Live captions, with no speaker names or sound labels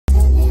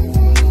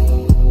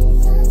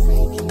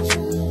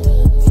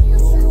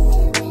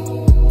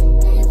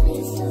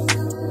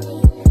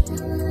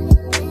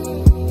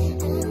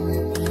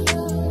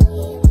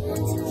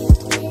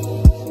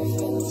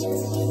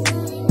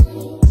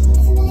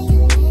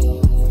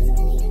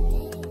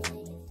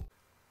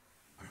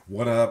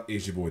What up?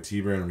 It's your boy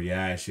T-Bird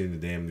Reaction.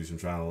 Today I'm going to do some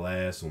trying to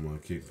last. So I'm going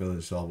to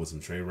finish off with some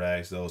trade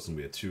rags though. It's going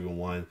to be a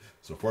 2-in-1.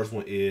 So the first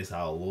one is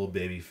how Lil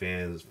Baby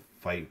fans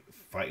fighting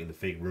the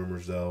fake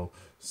rumors though.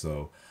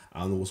 So I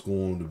don't know what's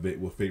going on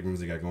with fake rumors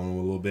they got going on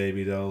with Lil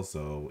Baby though.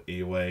 So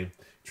anyway,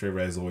 trade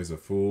rags is always a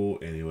fool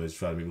and he always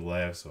try to make me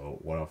laugh. So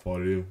without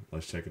further ado,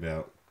 let's check it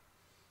out.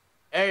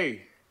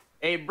 Hey,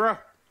 bro.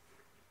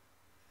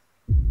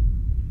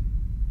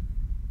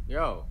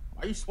 Yo,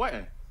 why you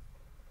sweating?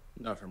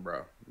 Nothing,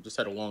 bro. Just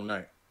had a long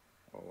night.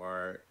 Oh, all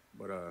right.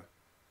 But,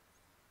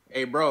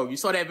 hey, bro, you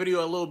saw that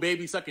video of Lil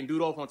Baby sucking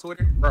dude off on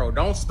Twitter? Bro,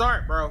 don't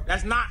start, bro.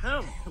 That's not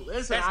him.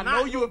 Listen, I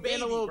know you were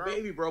being a Lil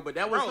Baby, bro, but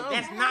that was him.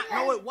 That's not,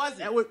 no, it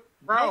wasn't. That was,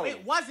 bro,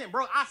 it wasn't,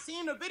 bro. I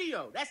seen the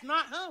video. That's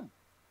not him.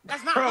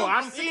 That's not him.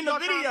 I seen the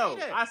video.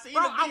 I seen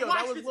the video.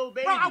 That was Lil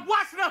Baby. Bro, I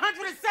watched it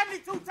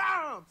 172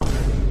 times.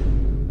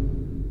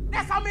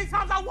 That's how many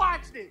times I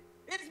watched it.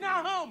 It's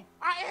not him.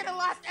 I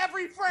analyzed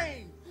every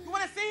frame. You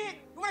want to see it?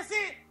 You want to see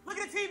it? Look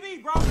at the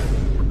TV, bro.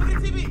 Look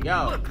at the TV.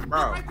 Yo, look, bro.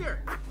 Look right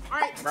there. All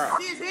right, bro.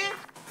 See his hand?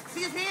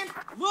 See his hand?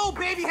 Lil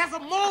Baby has a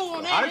mole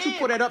on that hand. How did you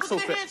put that up so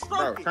fast?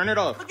 Bro, turn it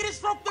off. Look at it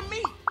stroke the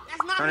meat.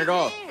 That's not his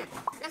hand.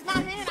 That's not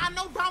his hand. I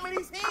know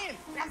Dominique's hand.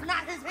 That's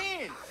not his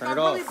hand. Turn it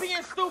off. Really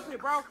being stupid,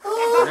 bro.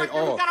 Turn it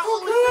off. He got an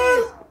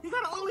OnlyFans. He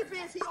got an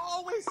OnlyFans. He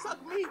always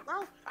suck meat,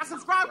 bro. I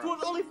subscribed to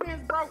his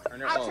OnlyFans, bro.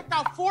 I checked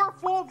out 4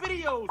 full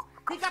videos.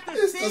 He got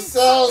the same. The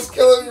sound's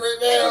killing me right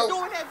now. He was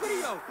doing that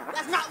video.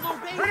 That's not Lil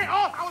Baby. Turn it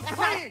off. I was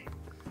playing.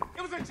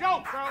 It was a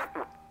joke,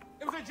 bro.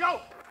 It was a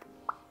joke.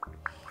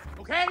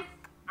 Okay?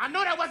 I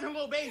know that wasn't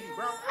Lil Baby,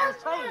 bro. I was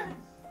trolling.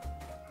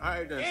 All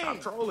right, then.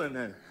 Stop trolling,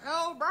 then.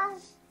 Hell, bro.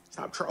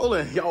 Stop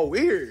trolling. Y'all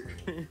weird.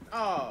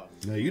 Oh.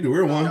 No, you the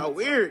weird one. Y'all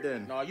weird,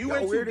 then. No, you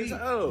went too deep.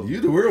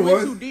 You the weird one. You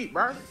went too deep,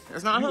 bro.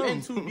 That's not him. You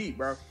went too deep,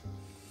 bro.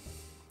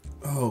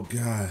 Oh,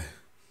 God.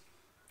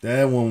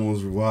 That one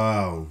was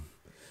wild.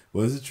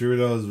 Was it true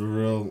though? Is it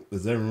real?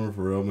 Is that rumor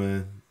for real,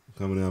 man?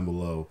 Comment down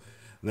below.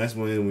 And that's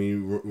when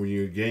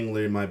your gang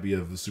leader might be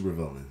a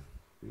supervillain.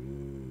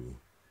 Ooh,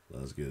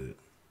 let's get it.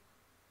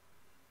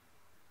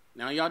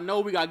 Now y'all know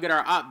we gotta get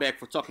our op back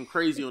for talking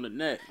crazy on the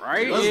net,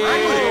 right?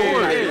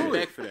 Yeah.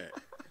 Back for that.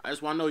 I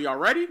just want to know y'all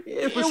ready?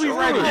 Yeah, for sure.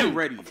 Ready. I'm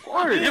ready.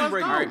 I'm ready. All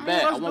right,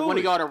 bet. I want one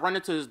of y'all to run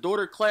into his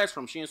daughter's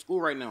classroom. She in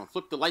school right now.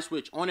 Flip the light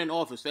switch on and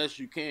off as fast as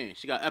you can.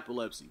 She got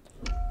epilepsy.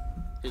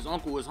 His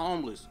uncle is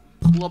homeless.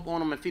 Pull up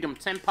on him and feed him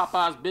 10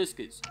 Popeyes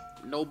biscuits.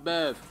 No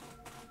Bev.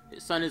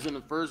 His son is in the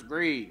 1st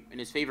grade, and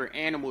his favorite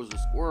animal is a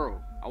squirrel.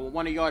 I want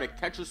one of y'all to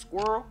catch a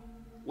squirrel,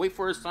 wait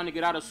for his son to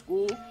get out of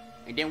school,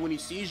 and then when he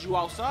sees you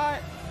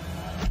outside,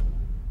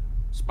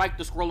 spike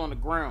the squirrel on the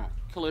ground.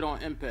 Kill it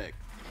on impact.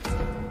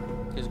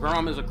 His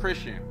grandma is a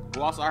Christian.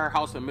 Go outside her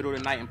house in the middle of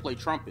the night and play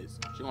trumpets.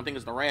 She don't think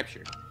it's the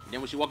rapture. Then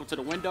when she walk up to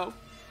the window,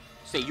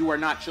 say, "You are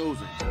not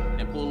chosen,"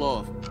 and pull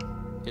off.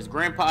 His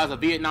grandpa is a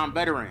Vietnam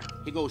veteran.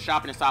 He goes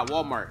shopping inside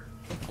Walmart.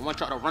 I want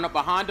y'all to run up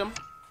behind him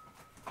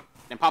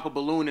and pop a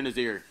balloon in his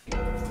ear.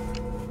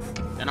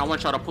 Then I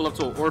want y'all to pull up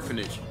to an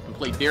orphanage and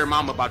play Dear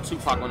Mama by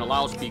Tupac on the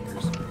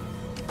loudspeakers.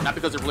 Not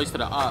because it relates to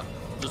the op,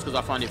 just because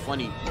I find it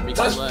funny. It makes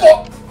me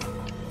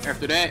laugh.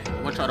 After that,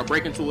 I want y'all to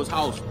break into his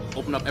house,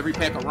 open up every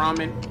pack of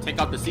ramen, take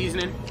out the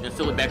seasoning, and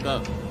fill it back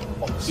up.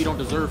 He don't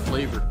deserve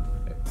flavor.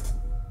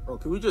 Bro,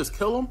 can we just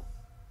kill him?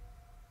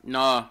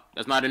 Nah,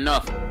 that's not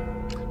enough.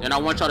 Then I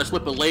want y'all to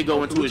slip a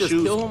Lego into his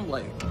shoes. Kill him?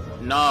 Like,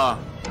 nah,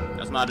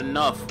 that's not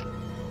enough.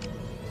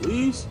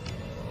 Please?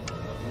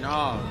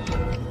 Nah,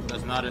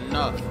 that's not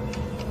enough.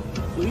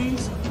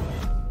 Please?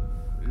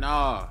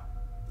 Nah,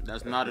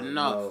 that's not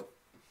enough.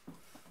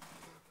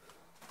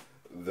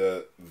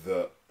 The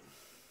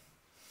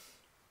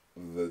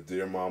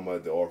Dear Mama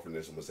at the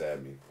orphanage almost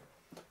had me.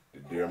 The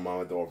Dear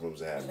Mama at the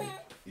orphanage almost had me.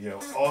 Yo,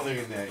 other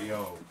than that,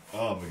 yo.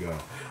 Oh my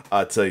God.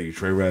 I tell you,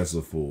 Trey Rat's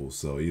a fool.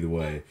 So either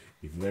way,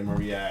 if you like my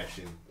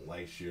reaction,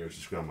 like, share,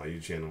 subscribe to my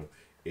YouTube channel.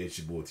 It's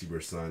your boy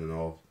T-Bird signing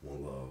off.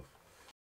 One love.